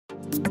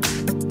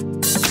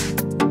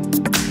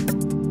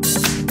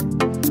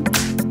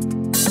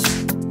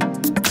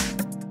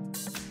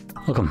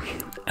Welcome,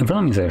 in front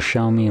of me is a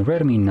Xiaomi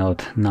Redmi Note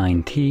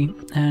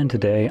 9T, and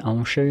today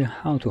I'll show you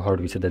how to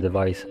hard reset the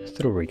device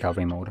through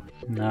recovery mode.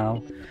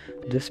 Now,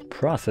 this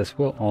process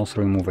will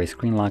also remove a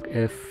screen lock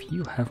if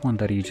you have one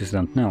that you just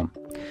don't know.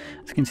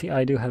 As you can see,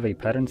 I do have a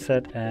pattern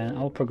set, and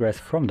I'll progress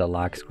from the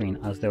lock screen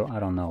as though I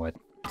don't know it.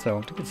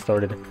 So to get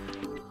started,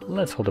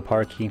 let's hold the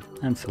power key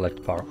and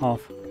select power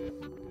off.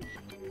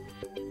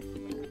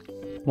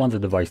 Once the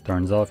device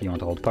turns off, you want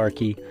to hold power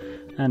key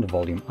and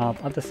volume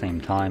up at the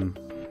same time.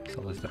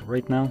 So let's do it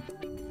right now.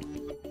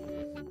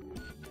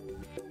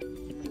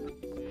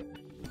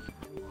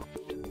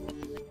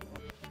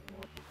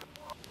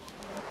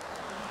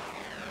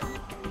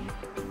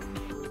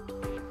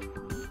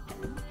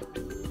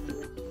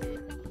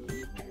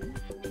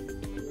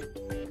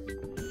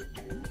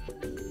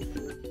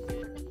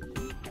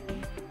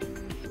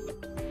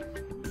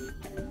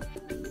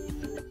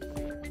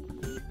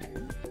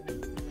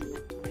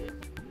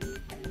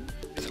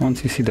 So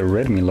once you see the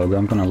Redmi logo,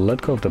 I'm gonna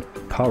let go of the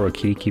power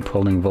key, keep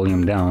holding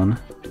volume down,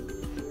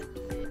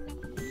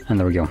 and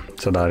there we go.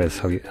 So that is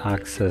how you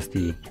access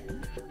the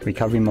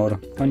recovery mode.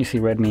 When you see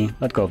Redmi,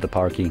 let go of the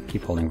power key,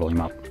 keep holding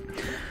volume up.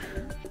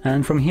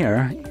 And from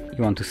here,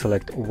 you want to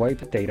select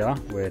wipe data,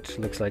 which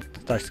looks like the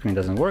touch screen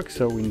doesn't work,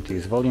 so we need to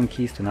use volume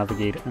keys to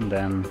navigate and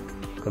then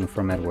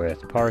confirm it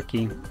with power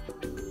key.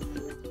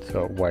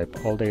 So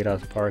wipe all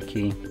data, power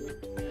key,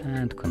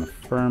 and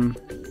confirm.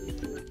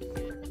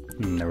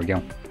 And there we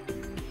go.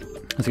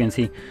 As you can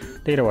see,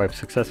 data wipe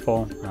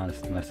successful. This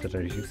is the message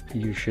that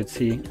you should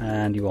see,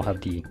 and you will have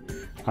the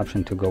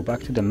option to go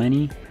back to the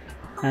menu,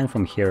 and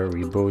from here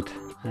reboot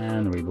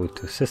and reboot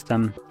to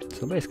system.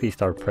 So basically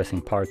start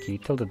pressing power key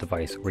till the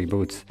device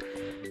reboots.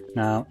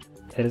 Now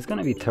it is going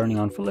to be turning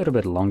on for a little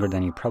bit longer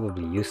than you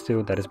probably used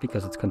to. That is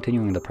because it's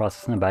continuing the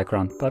process in the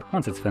background, but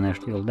once it's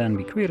finished, you'll then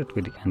be greeted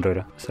with the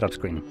Android setup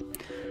screen.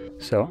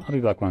 So I'll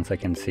be back once I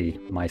can see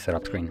my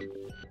setup screen.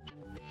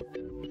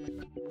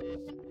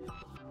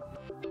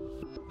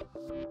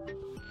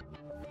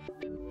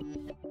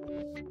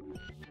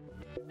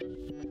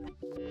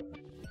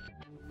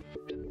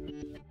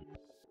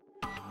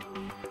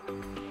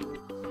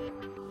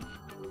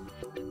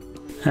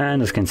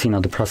 And as you can see, now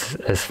the process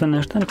is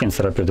finished and you can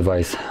set up your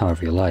device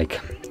however you like.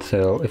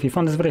 So if you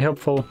found this very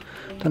helpful,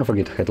 don't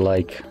forget to hit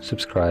like,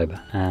 subscribe,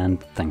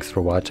 and thanks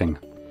for watching.